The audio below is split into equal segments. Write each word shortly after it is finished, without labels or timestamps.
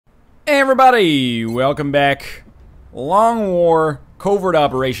Hey everybody, welcome back. Long War, covert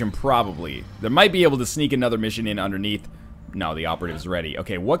operation probably. There might be able to sneak another mission in underneath. No, the operative's ready.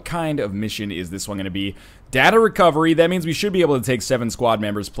 Okay, what kind of mission is this one going to be? Data recovery, that means we should be able to take 7 squad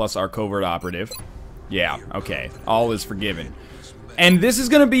members plus our covert operative. Yeah, okay, all is forgiven. And this is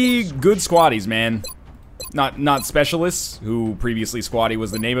going to be good squaddies, man. Not specialists, who previously squaddy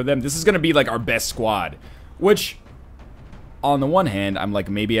was the name of them. This is going to be like our best squad, which... on the one hand, I'm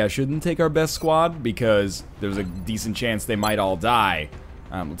like, maybe I shouldn't take our best squad because there's a decent chance they might all die.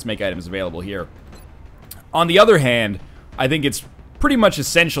 Let's make items available here. On the other hand, I think it's pretty much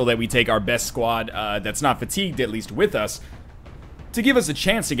essential that we take our best squad that's not fatigued, at least with us, to give us a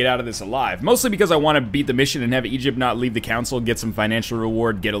chance to get out of this alive. Mostly because I want to beat the mission and have Egypt not leave the council, get some financial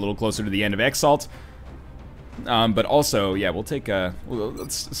reward, get a little closer to the end of Exalt. But also, yeah, we'll take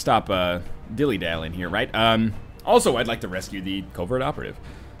let's stop dilly-dallying here, right? Also, I'd like to rescue the covert operative.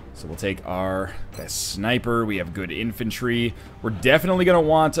 So we'll take our best sniper. We have good infantry. We're definitely going to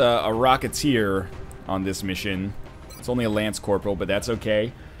want a rocketeer on this mission. It's only a lance corporal, but that's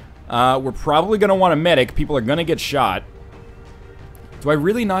okay. We're probably going to want a medic. People are going to get shot. Do I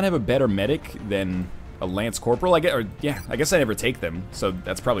really not have a better medic than a lance corporal? I guess I never take them, so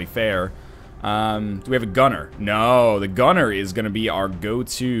that's probably fair. Do we have a gunner? No, the gunner is going to be our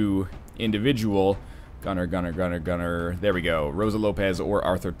go-to individual. Gunner. There we go. Rosa Lopez or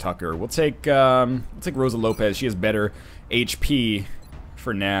Arthur Tucker. We'll take Rosa Lopez. She has better HP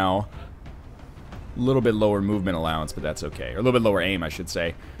for now. A little bit lower movement allowance, but that's okay. Or a little bit lower aim, I should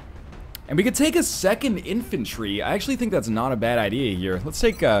say. And we could take a second infantry. I actually think that's not a bad idea here. Let's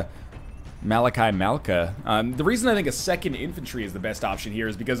take Malachi Malka. The reason I think a second infantry is the best option here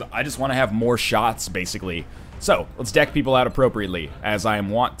is because I just want to have more shots, basically. So, let's deck people out appropriately, as I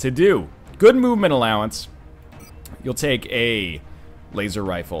am wont to do. Good movement allowance. You'll take a laser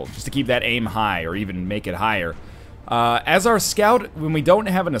rifle, just to keep that aim high, or even make it higher. As our scout, when we don't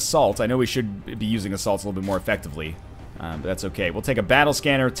have an assault, I know we should be using assaults a little bit more effectively, but that's okay. We'll take a battle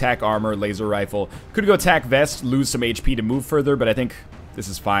scanner, tac armor, laser rifle. Could go tac vest, lose some HP to move further, but I think this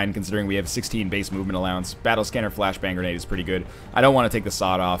is fine, considering we have 16 base movement allowance. Battle scanner, flashbang grenade is pretty good. I don't want to take the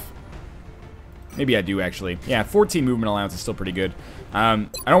sawed off. Maybe I do, actually. Yeah, 14 movement allowance is still pretty good. I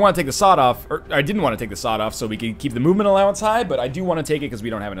don't want to take the sawed off, or I didn't want to take the sawed off so we can keep the movement allowance high, but I do want to take it because we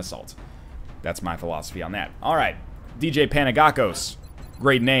don't have an assault. That's my philosophy on that. Alright, DJ Panagakos.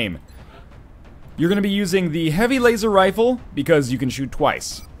 Great name. You're going to be using the heavy laser rifle because you can shoot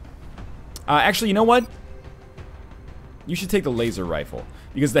twice. Actually, you know what? You should take the laser rifle.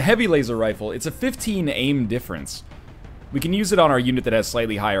 Because the heavy laser rifle, it's a 15 aim difference. We can use it on our unit that has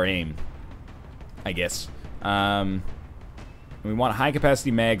slightly higher aim, I guess. We want high capacity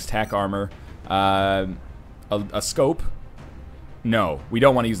mags, tac armor, a scope. No, we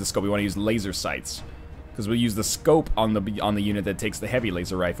don't want to use the scope. We want to use laser sights because we'll use the scope on the unit that takes the heavy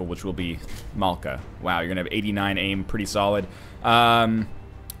laser rifle, which will be Malka. Wow, you're gonna have 89 aim, pretty solid.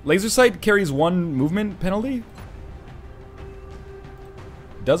 Laser sight carries 1 movement penalty.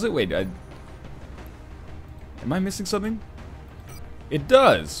 Does it? Wait, am I missing something? It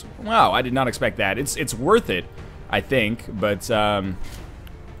does. Wow, I did not expect that. It's worth it, I think, but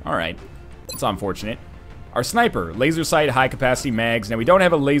alright. It's unfortunate. Our sniper, laser sight, high capacity mags. Now we don't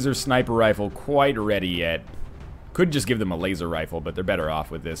have a laser sniper rifle quite ready yet. Could just give them a laser rifle, but they're better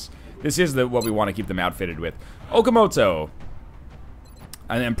off with this. This is what we want to keep them outfitted with. Okamoto.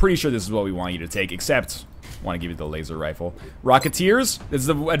 And I'm pretty sure this is what we want you to take, except I want to give you the laser rifle. Rocketeers. This is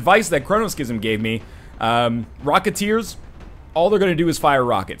the advice that Chronoschism gave me. Rocketeers, all they're going to do is fire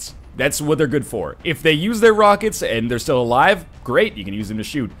rockets. That's what they're good for. If they use their rockets and they're still alive, great, you can use them to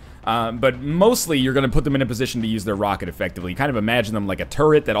shoot. But mostly you're going to put them in a position to use their rocket effectively. You kind of imagine them like a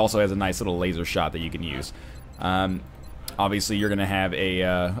turret that also has a nice little laser shot that you can use. Obviously you're going to have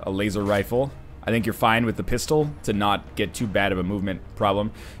a laser rifle. I think you're fine with the pistol to not get too bad of a movement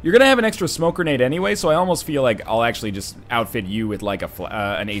problem. You're going to have an extra smoke grenade anyway, so I almost feel like I'll actually just outfit you with like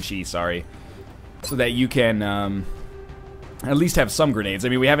an HE, sorry. So that you can at least have some grenades. I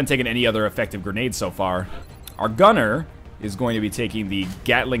mean, we haven't taken any other effective grenades so far. Our gunner is going to be taking the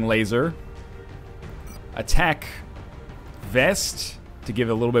Gatling laser, attack vest to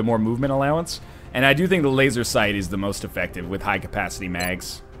give a little bit more movement allowance, and I do think the laser sight is the most effective with high capacity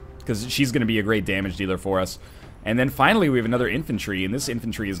mags because she's going to be a great damage dealer for us. And then finally we have another infantry, and this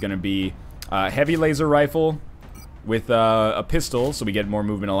infantry is going to be heavy laser rifle with a pistol, so we get more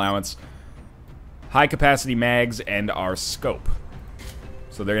movement allowance, high capacity mags, and our scope.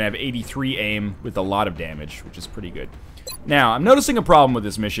 So they're going to have 83 aim with a lot of damage, which is pretty good. Now, I'm noticing a problem with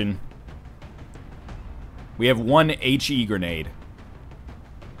this mission. We have 1 HE grenade.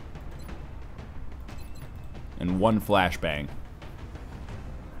 and 1 flashbang.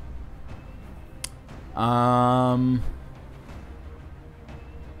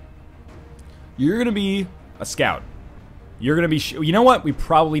 You're gonna be a scout. You're gonna be. You know what? We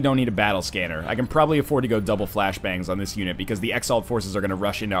probably don't need a battle scanner. I can probably afford to go double flashbangs on this unit because the Exalt forces are gonna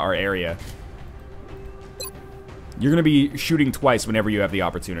rush into our area. You're gonna be shooting twice whenever you have the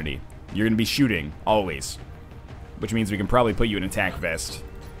opportunity. You're gonna be shooting always, which means we can probably put you in attack vest.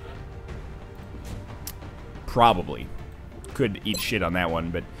 Probably. Could eat shit on that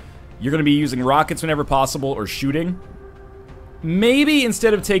one, but you're gonna be using rockets whenever possible or shooting. Maybe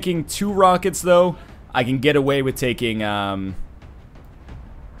instead of taking 2 rockets, though, I can get away with taking, like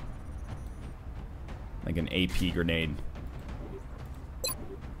an AP grenade.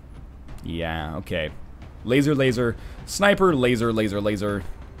 Yeah, okay. Laser, laser, sniper, laser, laser, laser,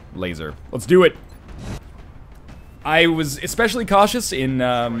 laser. Let's do it. I was especially cautious in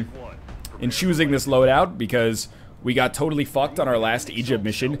choosing this loadout because we got totally fucked on our last Egypt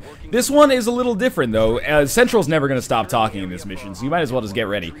mission. This one is a little different, though. Central's never going to stop talking in this mission, so you might as well just get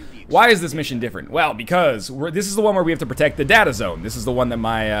ready. Why is this mission different? Well, because this is the one where we have to protect the data zone. This is the one that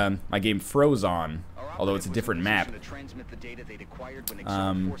my my game froze on, although it's a different map.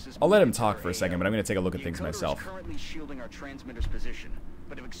 I'll let him talk for a second, but I'm going to take a look at things myself. Currently shielding our transmitter's position,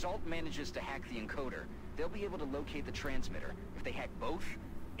 but if Exalt manages to hack the encoder, they'll be able to locate the transmitter. If they hack both,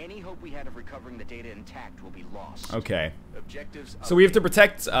 any hope we had of recovering the data intact will be lost. Okay. Objectives. So we have to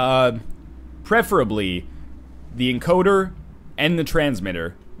protect, preferably, the encoder and the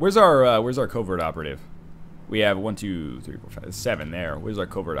transmitter. Where's our covert operative? We have 1, 2, 3, 4, 5, 7 there. Where's our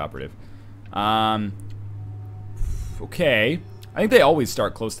covert operative? Okay. I think they always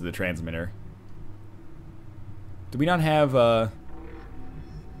start close to the transmitter. Do we not have, I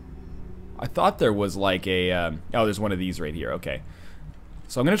thought there was like a, oh, there's one of these right here. Okay.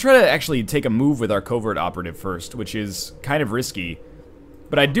 So I'm going to try to actually take a move with our covert operative first, which is kind of risky.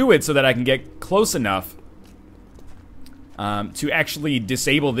 But I do it so that I can get close enough to actually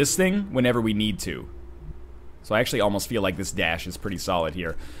disable this thing whenever we need to. So I actually almost feel like this dash is pretty solid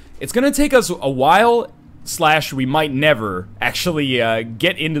here. It's going to take us a while, / we might never actually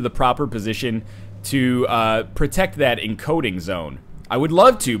get into the proper position to protect that encoding zone. I would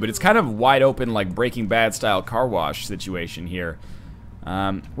love to, but it's kind of wide open, like Breaking Bad style car wash situation here.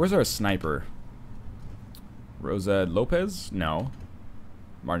 Where's our sniper? Rosa Lopez? No.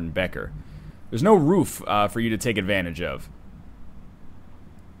 Martin Becker. There's no roof for you to take advantage of.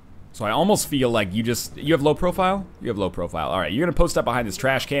 So I almost feel like you have low profile? You have low profile. Alright, you're gonna post up behind this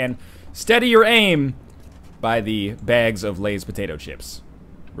trash can. Steady your aim by the bags of Lay's potato chips.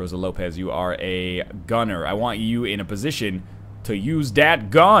 Rosa Lopez, you are a gunner. I want you in a position to use that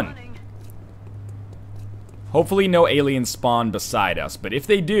gun. Hopefully no aliens spawn beside us, but if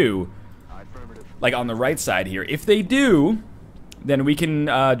they do, like on the right side here, if they do, then we can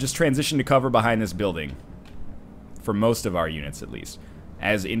just transition to cover behind this building. For most of our units, at least.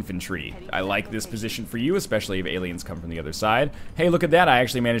 As infantry. I like this position for you, especially if aliens come from the other side. Hey, look at that, I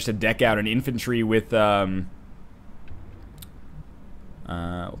actually managed to deck out an infantry with, we'll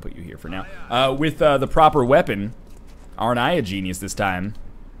put you here for now. With the proper weapon. Aren't I a genius this time?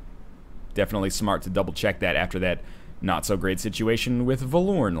 Definitely smart to double check that after that not so great situation with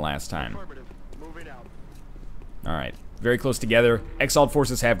Valorn last time. Alright, very close together. Exalt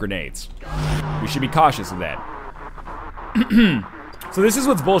forces have grenades. We should be cautious of that. So this is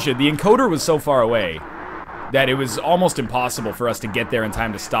what's bullshit. The encoder was so far away that it was almost impossible for us to get there in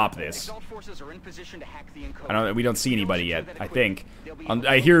time to stop this. We don't see anybody yet, I think.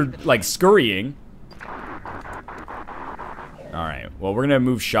 I hear, like, scurrying. Alright, well, we're gonna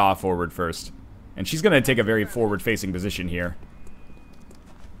move Shaw forward first. And she's gonna take a very forward-facing position here.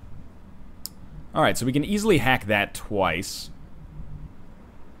 Alright, so we can easily hack that twice.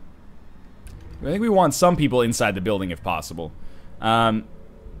 I think we want some people inside the building if possible.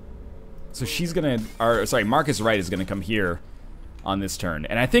 So she's gonna, Marcus Wright is gonna come here on this turn.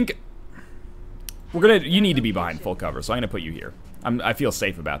 And I think you need to be behind full cover, so I'm gonna put you here. I feel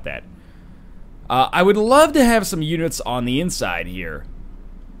safe about that. I would love to have some units on the inside here.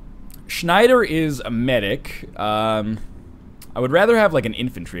 Schneider is a medic. I would rather have like an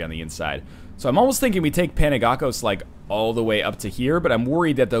infantry on the inside. So I'm almost thinking we take Panagakos like all the way up to here, but I'm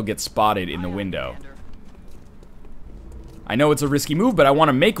worried that they'll get spotted in the window. I know it's a risky move, but I want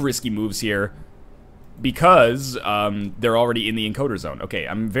to make risky moves here because they're already in the encoder zone. Okay,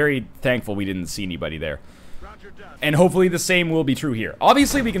 I'm very thankful we didn't see anybody there. And hopefully the same will be true here.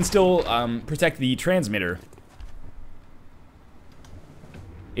 Obviously, we can still protect the transmitter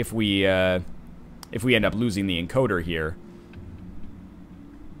if we end up losing the encoder here.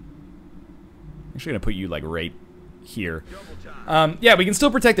 actually gonna put you like right here. Yeah, we can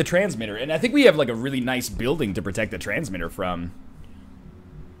still protect the transmitter, and I think we have like a really nice building to protect the transmitter from.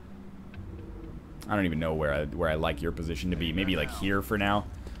 I don't even know where I like your position to be. Maybe like here for now.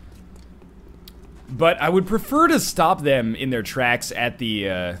 But I would prefer to stop them in their tracks at the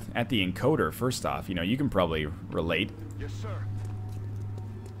encoder. First off, you know, you can probably relate. Yes, sir.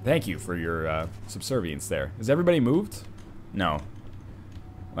 Thank you for your subservience there. Is everybody moved? No.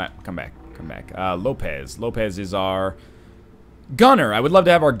 Come back. Come back. Lopez. Lopez is our gunner. I would love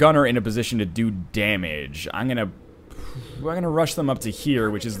to have our gunner in a position to do damage. I'm gonna rush them up to here,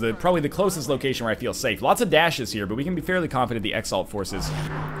 which is probably the closest location where I feel safe. Lots of dashes here, but we can be fairly confident the XCOM forces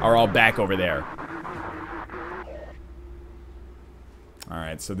are all back over there.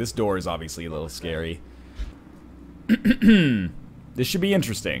 Alright, so this door is obviously a little scary. This should be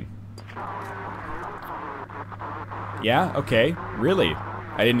interesting. Yeah? Okay. Really?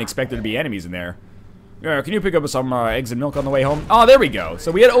 I didn't expect there to be enemies in there. Can you pick up some eggs and milk on the way home? Oh, there we go.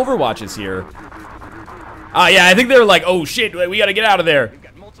 So we had overwatches here. Yeah, I think they're like, oh shit, we gotta get out of there.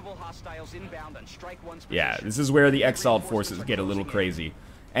 Yeah, this is where the XCOM forces get a little crazy.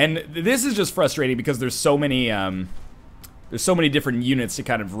 And this is just frustrating because there's so many different units to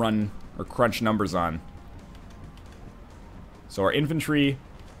kind of run or crunch numbers on. So our infantry,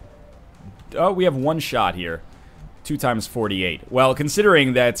 oh, we have one shot here. 2 times 48. Well,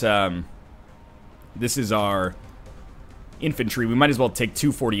 considering that this is our infantry, we might as well take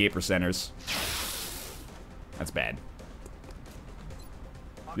 2 48%ers. That's bad.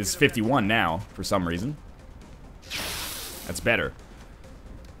 This is 51 now, for some reason. That's better.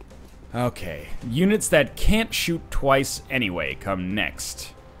 Okay. Units that can't shoot twice anyway come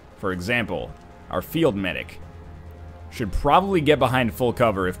next. For example, our field medic should probably get behind full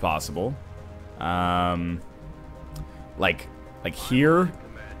cover if possible. Like here.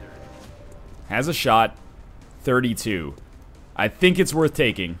 Has a shot. 32. I think it's worth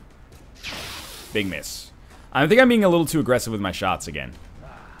taking. Big miss. I think I'm being a little too aggressive with my shots again.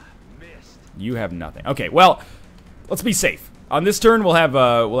 You have nothing. Okay, well, let's be safe. On this turn, we'll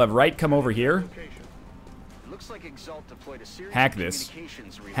have Wright come over here. Hack this.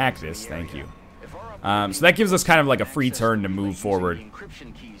 Hack this. Thank you. So that gives us kind of like a free turn to move forward.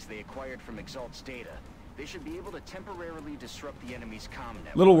 They should be able to temporarily disrupt the enemy's comm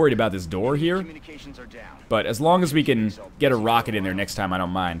network. A little worried about this door here, but as long as we can get a rocket in there next time, I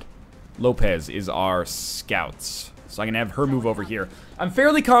don't mind. Lopez is our scouts, so I can have her move over here. I'm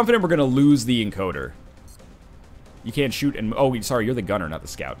fairly confident we're going to lose the encoder. You can't shoot and... Oh, sorry, you're the gunner, not the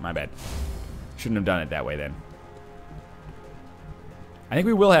scout. My bad. Shouldn't have done it that way then. I think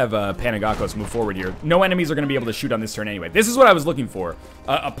we will have Panagakos move forward here. No enemies are going to be able to shoot on this turn anyway. This is what I was looking for.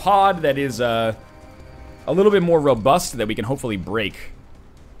 A pod that is... a little bit more robust that we can hopefully break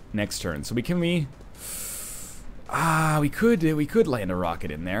next turn. So we could land a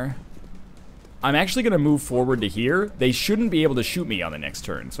rocket in there. I'm actually going to move forward to here. They shouldn't be able to shoot me on the next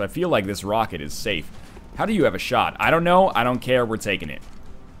turn, so I feel like this rocket is safe. How do you have a shot? I don't know. I don't care. We're taking it.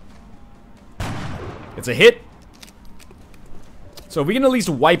 It's a hit. So if we can at least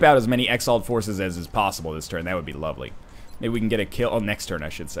wipe out as many XCOM forces as is possible this turn, that would be lovely. Maybe we can get a kill. Oh, next turn, I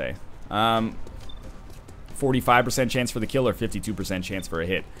should say. 45% chance for the kill or 52% chance for a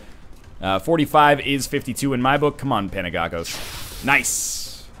hit. 45 is 52 in my book. Come on, Panagakos. Nice.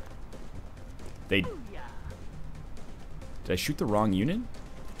 Did I shoot the wrong unit?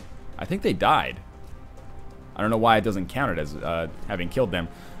 I think they died. I don't know why it doesn't count it as having killed them.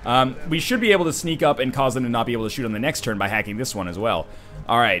 We should be able to sneak up and cause them to not be able to shoot on the next turn by hacking this one as well.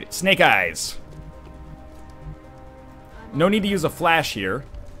 Alright, Snake Eyes. No need to use a flash here.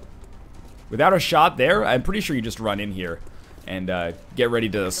 Without a shot there, I'm pretty sure you just run in here and get ready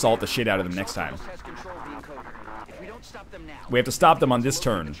to assault the shit out of them next time. We have to stop them on this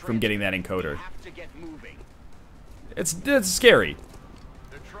turn from getting that encoder. It's scary.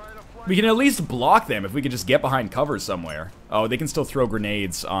 We can at least block them if we could just get behind cover somewhere. Oh, they can still throw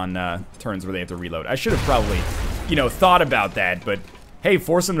grenades on turns where they have to reload. I should have probably, you know, thought about that, but hey,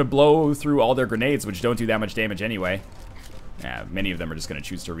 force them to blow through all their grenades, which don't do that much damage anyway. Yeah, many of them are just going to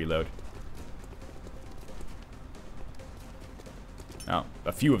choose to reload. Oh,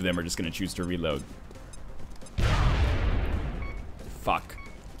 a few of them are just going to choose to reload. Fuck.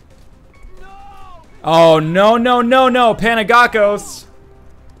 Oh, no, no, no, no, Panagakos.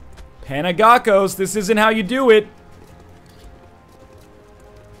 Panagakos, this isn't how you do it.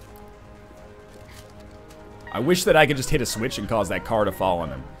 I wish that I could just hit a switch and cause that car to fall on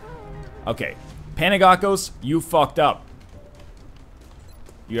him. Okay, Panagakos, you fucked up.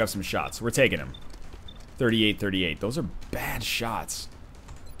 You have some shots. We're taking him. 38-38. Those are bad shots.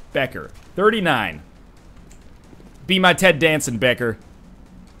 Becker. 39. Be my Ted Danson, Becker.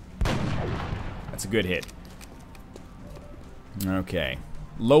 That's a good hit. Okay.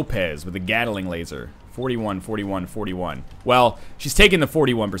 Lopez with a Gatling laser. 41, 41, 41. Well, she's taking the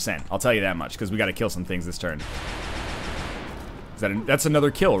 41%. I'll tell you that much, because we got to kill some things this turn. That's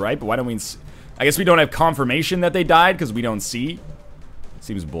another kill, right? But why don't we... I guess we don't have confirmation that they died, because we don't see.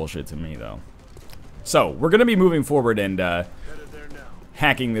 Seems bullshit to me, though. So, we're going to be moving forward and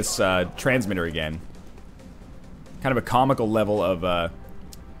hacking this transmitter again. Kind of a comical level of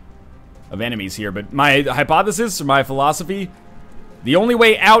enemies here. But my hypothesis, or my philosophy, the only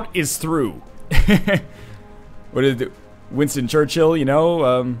way out is through. What did Winston Churchill, you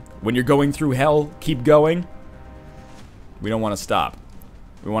know, when you're going through hell, keep going. We don't want to stop.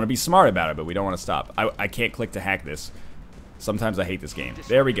 We want to be smart about it, but we don't want to stop. I can't click to hack this. Sometimes I hate this game.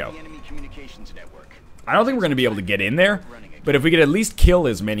 There we go. I don't think we're going to be able to get in there, but if we could at least kill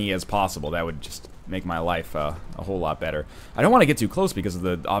as many as possible, that would just make my life a whole lot better. I don't want to get too close because of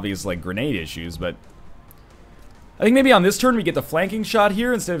the obvious, like, grenade issues, but I think maybe on this turn we get the flanking shot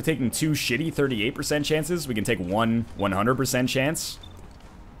here. Instead of taking 2 shitty 38% chances, we can take one 100% chance.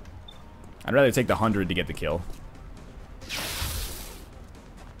 I'd rather take the 100 to get the kill.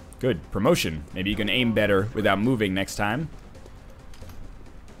 Good. Promotion. Maybe you can aim better without moving next time.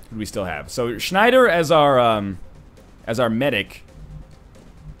 What do we still have? So Schneider as our medic.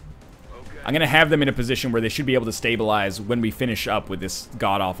 I'm going to have them in a position where they should be able to stabilize when we finish up with this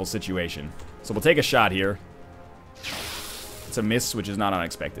god-awful situation. So we'll take a shot here. It's a miss, which is not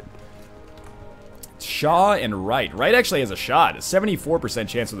unexpected. Shaw and Wright. Wright actually has a shot. A 74%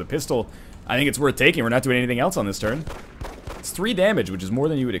 chance with a pistol. I think it's worth taking. We're not doing anything else on this turn. It's 3 damage, which is more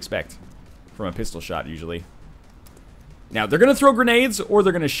than you would expect from a pistol shot, usually. Now, they're going to throw grenades, or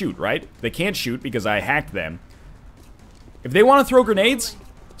they're going to shoot, right? They can't shoot because I hacked them. If they want to throw grenades,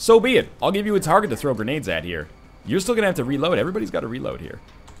 so be it. I'll give you a target to throw grenades at here. You're still going to have to reload. Everybody's got to reload here.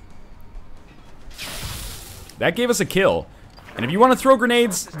 That gave us a kill. And if you want to throw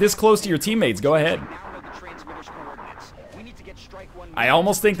grenades this close to your teammates, go ahead. I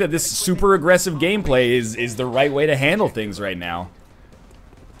almost think that this super aggressive gameplay is the right way to handle things right now.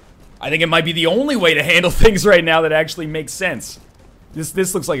 I think it might be the only way to handle things right now that actually makes sense.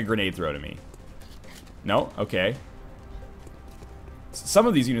 This looks like a grenade throw to me. No? Okay. Some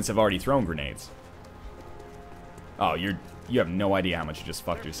of these units have already thrown grenades. Oh, you have no idea how much you just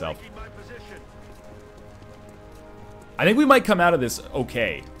fucked yourself. I think we might come out of this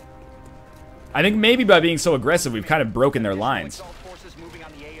okay. I think maybe by being so aggressive, we've kind of broken their lines.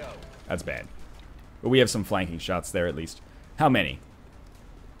 That's bad. But we have some flanking shots there at least. How many?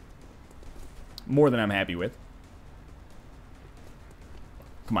 More than I'm happy with.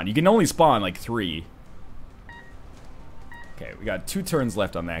 Come on, you can only spawn like 3. Okay, we got 2 turns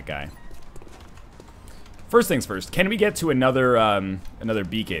left on that guy. First things first, can we get to another another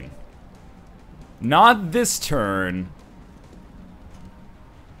beacon? Not this turn.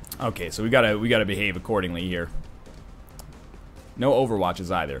 Okay, so we gotta behave accordingly here. No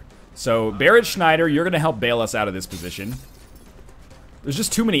overwatches either. So Barrett Schneider, you're gonna help bail us out of this position. There's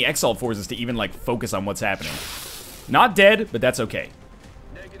just too many Exalt forces to even like focus on what's happening. Not dead, but that's okay.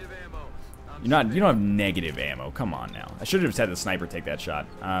 You don't have negative ammo. Come on now. I should have just had the sniper take that shot.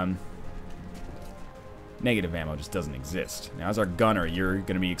 Negative ammo just doesn't exist. Now as our gunner, you're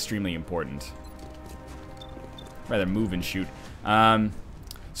gonna be extremely important. Rather move and shoot.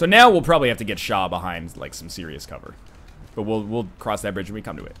 So now we'll probably have to get Shaw behind like some serious cover. But we'll cross that bridge when we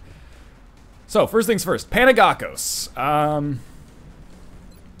come to it. So, first things first. Panagakos.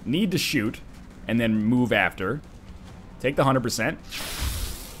 Need to shoot and then move after. Take the 100%.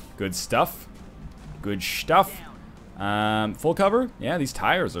 Good stuff. Good stuff. Full cover? Yeah, these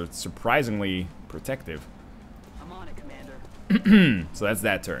tires are surprisingly protective. I'm on it, Commander. So that's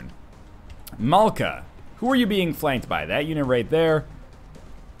that turn. Malka. Who are you being flanked by? That unit right there.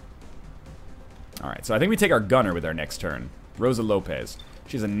 Alright, so I think we take our gunner with our next turn. Rosa Lopez.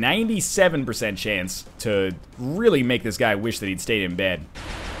 She has a 97% chance to really make this guy wish that he'd stayed in bed.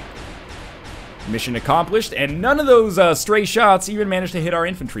 Mission accomplished, and none of those stray shots even managed to hit our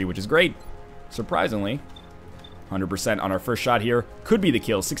infantry, which is great. Surprisingly. 100% on our first shot here. Could be the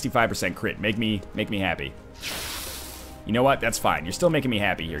kill, 65% crit. Make me happy. You know what? That's fine. You're still making me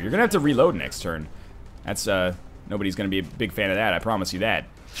happy here. You're gonna have to reload next turn. That's, nobody's gonna be a big fan of that, I promise you that.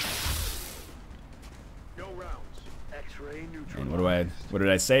 And what did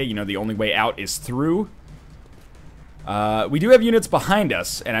I say? You know, the only way out is through. We do have units behind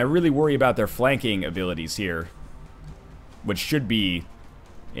us, and I really worry about their flanking abilities here, which should be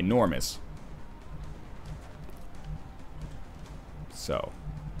enormous. So,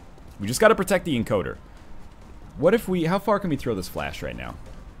 We just got to protect the encoder. What if we... How far can we throw this flash right now?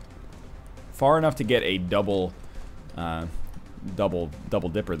 Far enough to get a double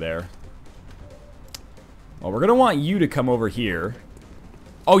dipper there. Well, we're going to want you to come over here.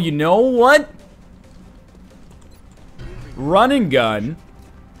 Oh, you know what? Run and gun.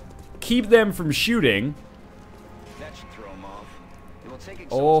 Keep them from shooting. That should throw them off. It will take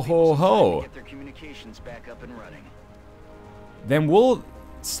Oh ho ho. to get their communications back up and running. Then we'll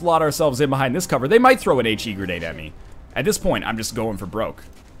slot ourselves in behind this cover. They might throw an HE grenade at me. At this point, I'm just going for broke.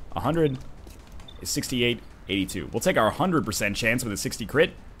 100 is 68, 82. We'll take our 100% chance with a 60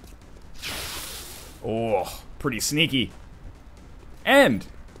 crit. Oh, pretty sneaky. And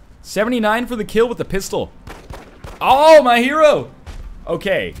 79 for the kill with the pistol. Oh, my hero!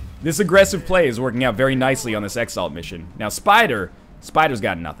 Okay, this aggressive play is working out very nicely on this Exalt mission. Now, Spider's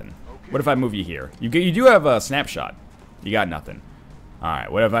got nothing. What if I move you here? You do have a snapshot. You got nothing.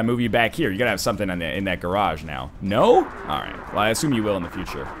 Alright, what if I move you back here? You're gonna have something in that garage now. No? Alright, well, I assume you will in the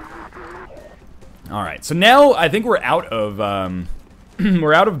future. Alright, so now I think we're out of,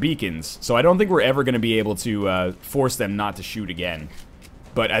 we're out of beacons. So I don't think we're ever gonna be able to, force them not to shoot again.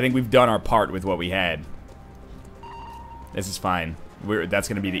 But I think we've done our part with what we had. This is fine. That's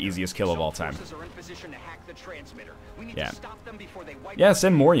gonna be the easiest kill of all time. Yeah. Yeah,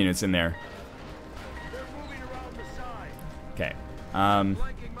 send more units in there. Okay.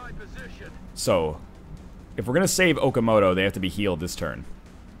 So, if we're gonna save Okamoto, they have to be healed this turn.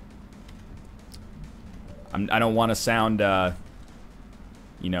 I don't want to sound,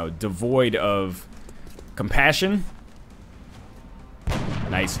 you know, devoid of compassion.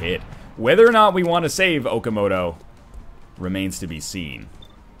 Nice hit. Whether or not we want to save Okamoto remains to be seen.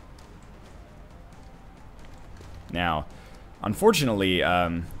 Now, unfortunately,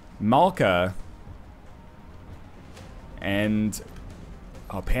 Malka and...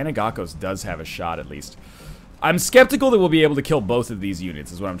 Oh, Panagakos does have a shot, at least. I'm skeptical that we'll be able to kill both of these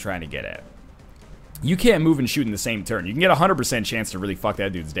units, is what I'm trying to get at. You can't move and shoot in the same turn. You can get a 100% chance to really fuck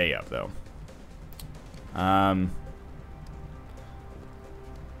that dude's day up, though.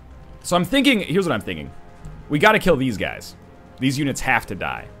 So I'm thinking... Here's what I'm thinking. We gotta kill these guys. These units have to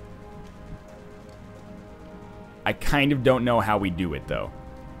die. I kind of don't know how we do it, though.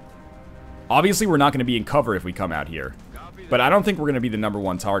 Obviously, we're not going to be in cover if we come out here. But I don't think we're going to be the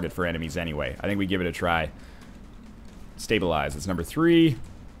 #1 target for enemies anyway. I think we give it a try. Stabilize. It's number 3.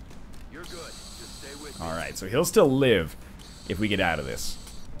 You're good. Just stay with me. Alright, so he'll still live if we get out of this.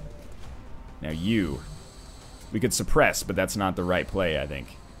 Now you. We could suppress, but that's not the right play, I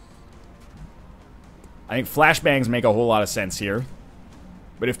think. I think flashbangs make a whole lot of sense here.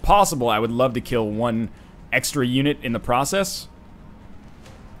 But if possible, I would love to kill one extra unit in the process.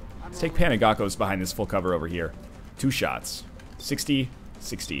 Let's take Panagakos behind this full cover over here. 2 shots. 60,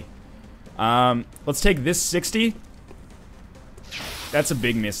 60. Let's take this 60. That's a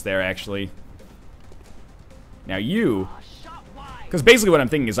big miss there, actually. Now you... Because basically what I'm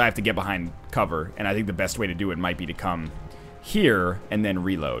thinking is I have to get behind cover, and I think the best way to do it might be to come here and then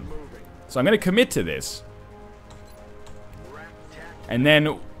reload. So I'm going to commit to this. And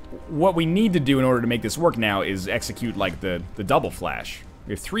then what we need to do in order to make this work now is execute, like, the double flash.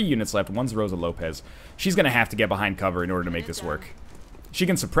 We have 3 units left. One's Rosa Lopez. She's going to have to get behind cover in order to make this work. She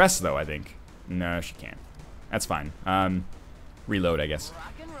can suppress, though, I think. No, she can't. That's fine. Reload, I guess.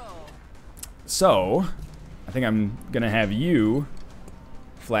 So, I think I'm going to have you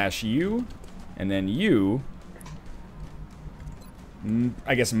flash you, and then you,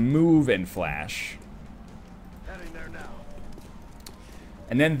 I guess, move and flash.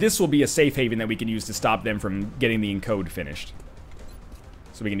 And then this will be a safe haven that we can use to stop them from getting the encode finished.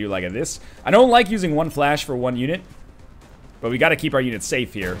 So we can do like this. I don't like using 1 flash for 1 unit, but we got to keep our units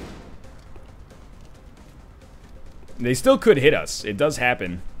safe here. They still could hit us. It does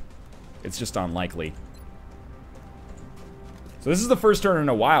happen. It's just unlikely. So this is the first turn in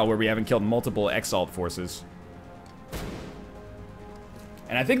a while where we haven't killed multiple Exalt forces.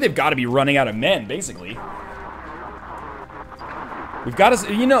 And I think they've got to be running out of men, basically. We've got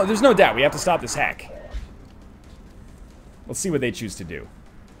to, you know, there's no doubt we have to stop this hack. Let's see what they choose to do.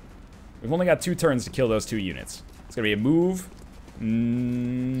 We've only got 2 turns to kill those 2 units. It's going to be a move,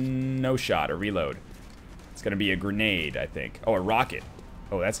 no shot, a reload. It's going to be a grenade, I think. Oh, a rocket.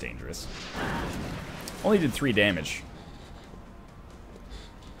 Oh, that's dangerous. Only did 3 damage.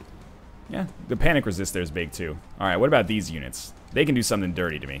 Yeah, the panic resist there is big too. Alright, what about these units? They can do something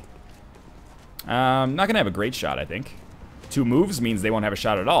dirty to me. Not going to have a great shot, I think. 2 moves means they won't have a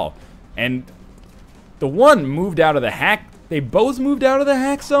shot at all. And the one moved out of the hack. They both moved out of the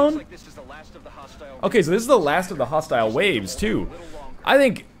hack zone? Okay, so this is the last of the hostile waves, too. I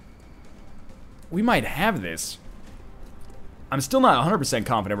think we might have this. I'm still not 100%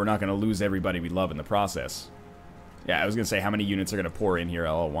 confident we're not going to lose everybody we love in the process. Yeah, I was going to say how many units are going to pour in here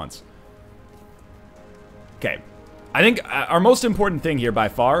all at once. Okay. I think our most important thing here by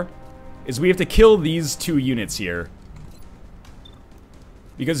far is we have to kill these 2 units here.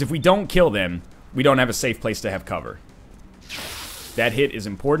 Because if we don't kill them, we don't have a safe place to have cover. That hit is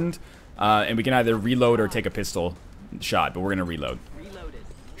important, and we can either reload or take a pistol shot, but we're going to reload.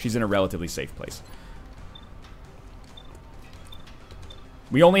 She's in a relatively safe place.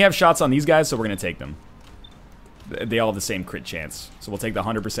 We only have shots on these guys, so we're going to take them. They all have the same crit chance. So we'll take the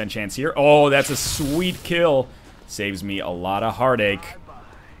 100% chance here. Oh, that's a sweet kill. Saves me a lot of heartache.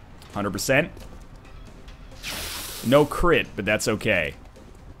 100%. No crit, but that's okay.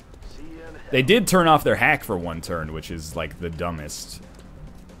 They did turn off their hack for 1 turn, which is like the dumbest.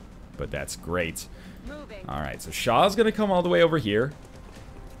 But that's great. Alright, so Shaw's going to come all the way over here.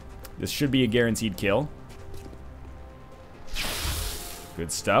 This should be a guaranteed kill.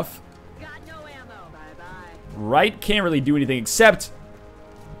 Good stuff. Right can't really do anything except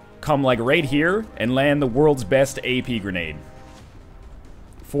come like right here and land the world's best AP grenade.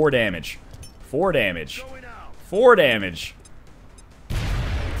 4 damage. 4 damage. 4 damage.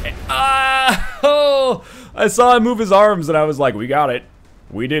 Oh! I saw him move his arms and I was like, we got it.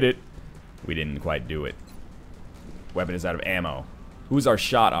 We did it. We didn't quite do it. Weapon is out of ammo. Who's our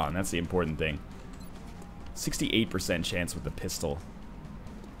shot on? That's the important thing. 68% chance with the pistol.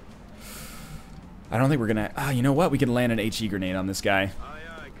 I don't think we're gonna... Ah, you know what? We can land an HE grenade on this guy. Aye,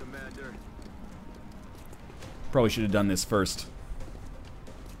 aye, Commander. Probably should have done this first.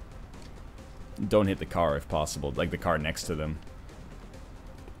 Don't hit the car if possible. Like the car next to them.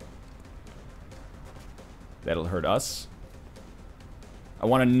 That'll hurt us. I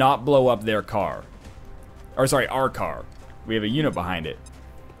want to not blow up their car. Or sorry, our car. We have a unit behind it.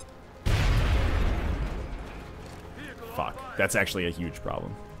 Fuck. That's actually a huge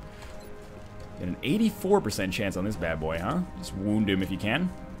problem. And an 84% chance on this bad boy, huh? Just wound him if you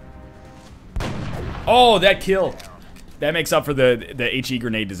can. Oh, that kill! That makes up for the HE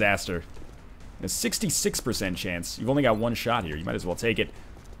grenade disaster. A 66% chance. You've only got 1 shot here. You might as well take it.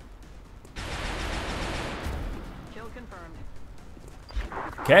 Kill confirmed.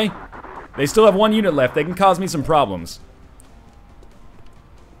 Okay. They still have 1 unit left. They can cause me some problems.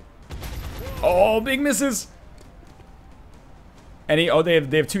 Oh, big misses! Oh, they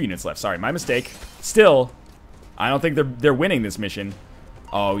have 2 units left. Sorry, my mistake. Still, I don't think they're winning this mission.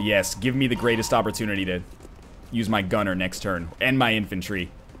 Oh yes, give me the greatest opportunity to use my gunner next turn and my infantry.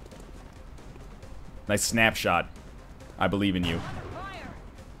 Nice snapshot. I believe in you.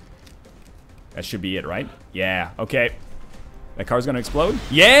 That should be it, right? Yeah. Okay. That car's gonna explode.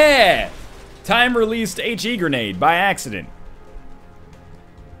 Yeah. Time released HE grenade by accident.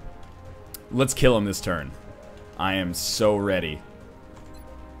 Let's kill him this turn. I am so ready.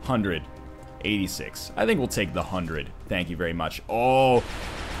 100. 86. I think we'll take the 100. Thank you very much. Oh,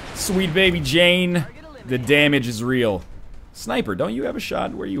 sweet baby Jane. The damage is real. Sniper, don't you have a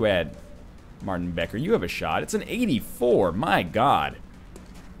shot? Where you at? Martin Becker, you have a shot. It's an 84. My God.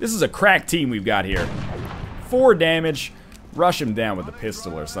 This is a crack team we've got here. 4 damage. Rush him down with a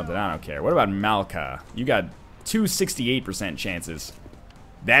pistol or something. I don't care. What about Malka? You got 2 68% chances.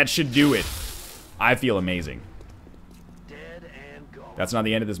 That should do it. I feel amazing. That's not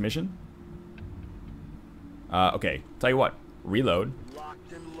the end of this mission? Okay. Tell you what. Reload.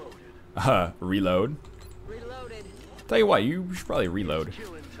 Locked and loaded. Reload. Reloaded. Tell you what, you should probably reload.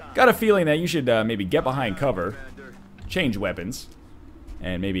 Got a feeling that you should maybe get behind cover, change weapons,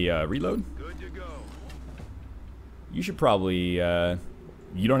 and maybe reload. Good to go. You should probably,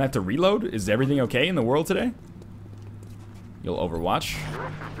 you don't have to reload? Is everything okay in the world today? You'll overwatch.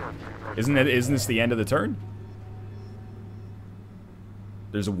 Isn't this the end of the turn?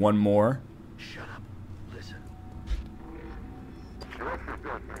 There's 1 more. Shut up. Listen.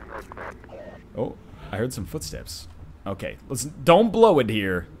 Oh, I heard some footsteps. Okay, listen, don't blow it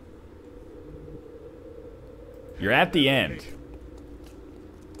here. You're at the end.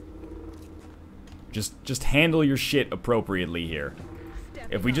 Just handle your shit appropriately here.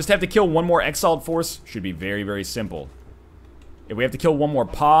 If we just have to kill 1 more Exalt force, should be very, very simple. If we have to kill 1 more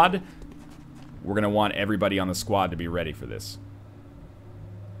pod, we're gonna want everybody on the squad to be ready for this.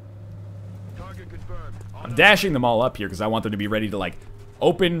 Target confirmed. I'm dashing them all up here because I want them to be ready to, like,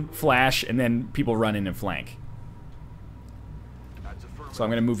 open, flash, and then people run in and flank. So I'm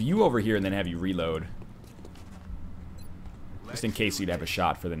going to move you over here and then have you reload. Just in case you'd have a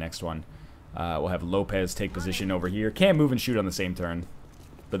shot for the next one. We'll have Lopez take position over here. Can't move and shoot on the same turn.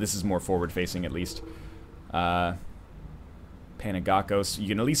 But this is more forward-facing, at least. Panagakos, you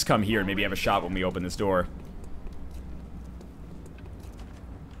can at least come here and maybe have a shot when we open this door.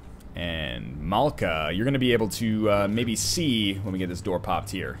 And Malka, you're going to be able to maybe see when we get this door popped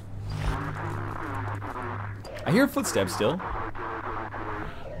here. I hear footsteps still.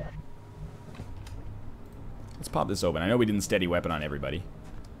 Let's pop this open. I know we didn't steady weapon on everybody.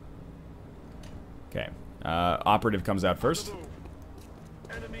 Okay. Operative comes out first.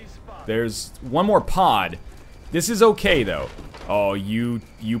 There's one more pod. This is okay, though. Oh, you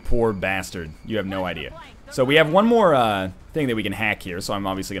poor bastard. You have no idea. So we have one more thing that we can hack here, so I'm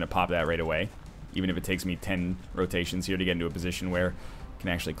obviously going to pop that right away. Even if it takes me 10 rotations here to get into a position where I can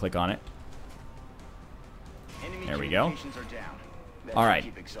actually click on it. There we go.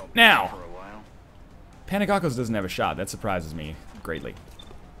 Alright. Now, Panagakos doesn't have a shot. That surprises me greatly.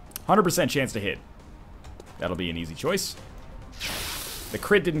 100% chance to hit. That'll be an easy choice. The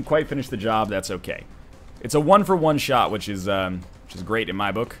crit didn't quite finish the job. That's okay. It's a 1-for-1 shot, which is great in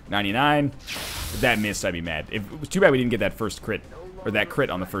my book. 99. If that missed, I'd be mad. It was too bad we didn't get that first crit. Or that crit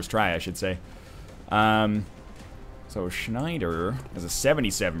on the first try, I should say. So Schneider has a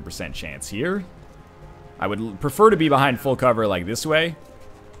 77% chance here. I would prefer to be behind full cover like this way.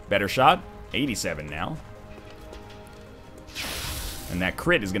 Better shot. 87 now. And that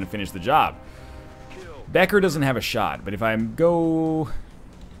crit is going to finish the job. Becker doesn't have a shot, but if I go...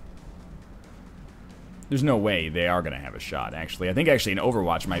 There's no way they are going to have a shot, actually. I think actually an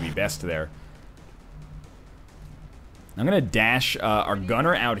Overwatch might be best there. I'm going to dash our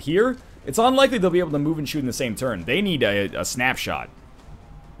gunner out here. It's unlikely they'll be able to move and shoot in the same turn. They need a snapshot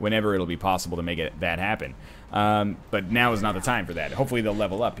whenever it'll be possible to make that happen. But now is not the time for that. Hopefully they'll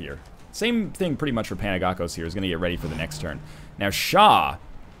level up here. Same thing pretty much for Panagakos here. Is going to get ready for the next turn. Now Shaw...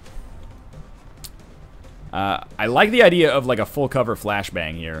 I like the idea of like a full cover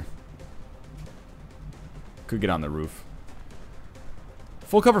flashbang here. Could get on the roof.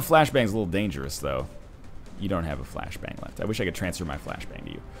 Full cover flashbang is a little dangerous though. You don't have a flashbang left. I wish I could transfer my flashbang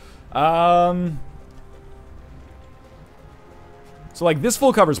to you. So like this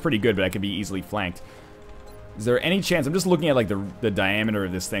full cover is pretty good, but I could be easily flanked. Is there any chance, I'm just looking at like the diameter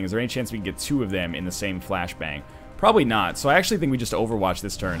of this thing, is there any chance we can get two of them in the same flashbang? Probably not, so I actually think we just overwatch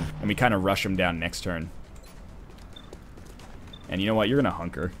this turn, and we kind of rush them down next turn. And you know what, you're gonna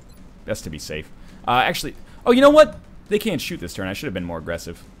hunker. Best to be safe. Actually, oh, you know what? They can't shoot this turn, I should have been more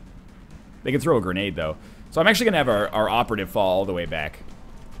aggressive. They can throw a grenade though. So I'm actually gonna have our operative fall all the way back.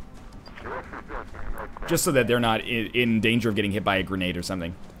 Just so that they're not in danger of getting hit by a grenade or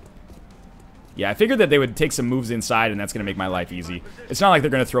something. Yeah, I figured that they would take some moves inside and that's gonna make my life easy. It's not like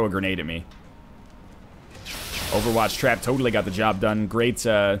they're gonna throw a grenade at me. Overwatch trap totally got the job done. Great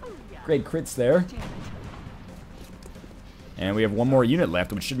crits there. And we have one more unit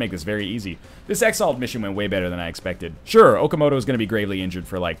left, which should make this very easy. This Exalt mission went way better than I expected. Sure, Okamoto is going to be gravely injured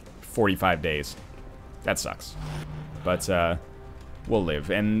for like 45 days. That sucks. But we'll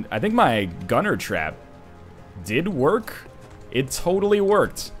live. And I think my gunner trap did work. It totally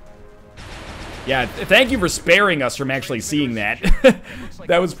worked. Yeah, thank you for sparing us from actually seeing that.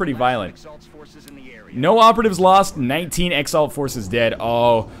 That was pretty violent. No operatives lost, 19 Exalt forces dead.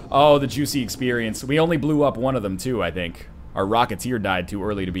 Oh, the juicy experience. We only blew up one of them too, I think. Our Rocketeer died too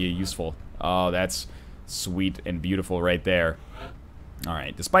early to be useful. Oh, that's sweet and beautiful right there.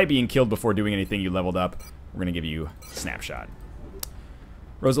 Alright, despite being killed before doing anything, you leveled up. We're going to give you Snapshot.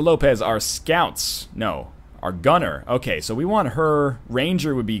 Rosa Lopez, our scouts. No, our gunner. Okay, so we want her.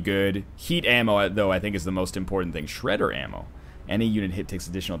 Ranger would be good. Heat ammo, though, I think is the most important thing. Shredder ammo. Any unit hit takes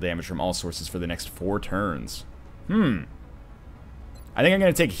additional damage from all sources for the next 4 turns. I think I'm going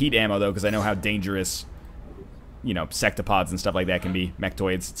to take heat ammo, though, because I know how dangerous... you know, sectopods and stuff like that can be,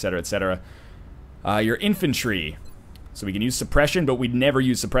 mechtoids, etc., etc. Your infantry. So we can use suppression, but we'd never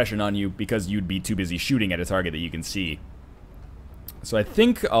use suppression on you because you'd be too busy shooting at a target that you can see. So I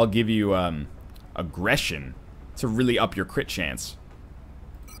think I'll give you aggression to really up your crit chance.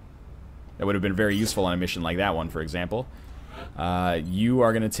 That would have been very useful on a mission like that one, for example. You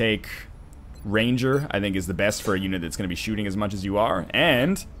are going to take Ranger, I think is the best for a unit that's going to be shooting as much as you are.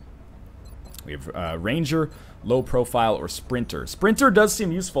 And we have Ranger, low profile, or Sprinter. Sprinter does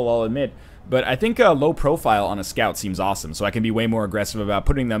seem useful, I'll admit, but I think low profile on a scout seems awesome, so I can be way more aggressive about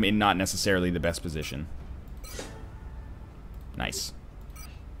putting them in not necessarily the best position. Nice.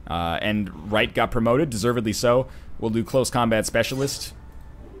 And Wright got promoted, deservedly so. We'll do Close Combat Specialist.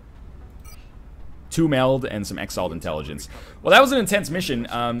 2 meld and some Exalt Intelligence. Well, that was an intense mission.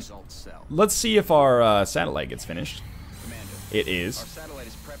 Let's see if our satellite gets finished. It is.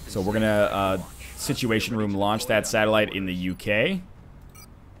 So we're gonna Situation Room launch that satellite in the UK.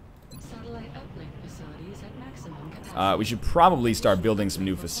 we should probably start building some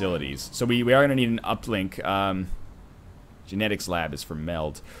new facilities. So we are going to need an uplink. Genetics lab is for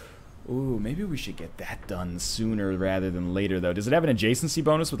meld. Ooh, maybe we should get that done sooner rather than later, though. Does it have an adjacency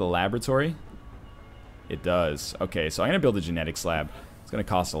bonus with a laboratory? It does. Okay, so I'm going to build a genetics lab. It's going to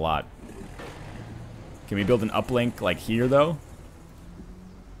cost a lot. Can we build an uplink like here, though?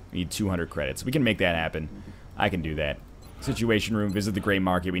 We need 200 credits. We can make that happen. I can do that. Situation room, visit the gray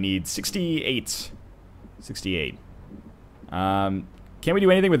market. We need 68. 68. Can we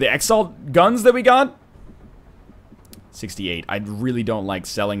do anything with the Exalt guns that we got? 68. I really don't like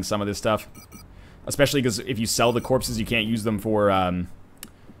selling some of this stuff. Especially because if you sell the corpses, you can't use them for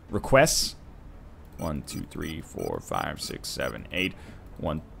requests. 1, 2, 3, 4, 5, 6, 7, 8.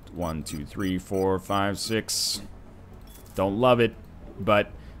 1, 2, 3, 4, 5, 6. Don't love it,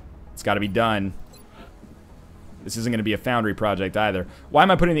 but it's got to be done. This isn't going to be a foundry project either. Why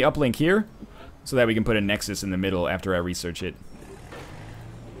am I putting the uplink here? So that we can put a nexus in the middle after I research it.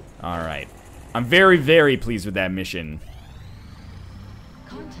 Alright. I'm very, very pleased with that mission.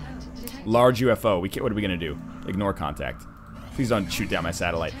 Large UFO. What are we going to do? Ignore contact. Please don't shoot down my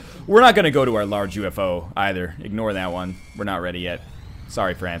satellite. We're not going to go to our large UFO either. Ignore that one. We're not ready yet.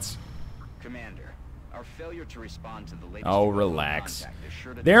 Sorry, France. Commander, our failure to respond to the latest Oh, UFO relax. contact is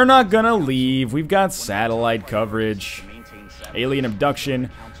sure to They're not going to leave. We've got satellite coverage. Alien abduction.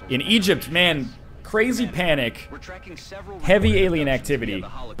 In Egypt, man, crazy panic. We're tracking several Heavy reported alien abductions activity. via the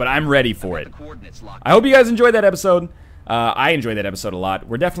hologram. But I'm ready for I've it. got the coordinates locked I hope you guys enjoyed that episode. I enjoyed that episode a lot.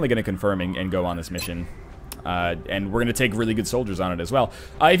 We're definitely going to confirm and go on this mission. And we're going to take really good soldiers on it as well.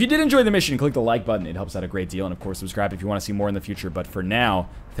 If you did enjoy the mission, click the like button. It helps out a great deal. And, of course, subscribe if you want to see more in the future. But for now,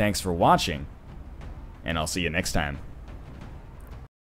 thanks for watching. And I'll see you next time.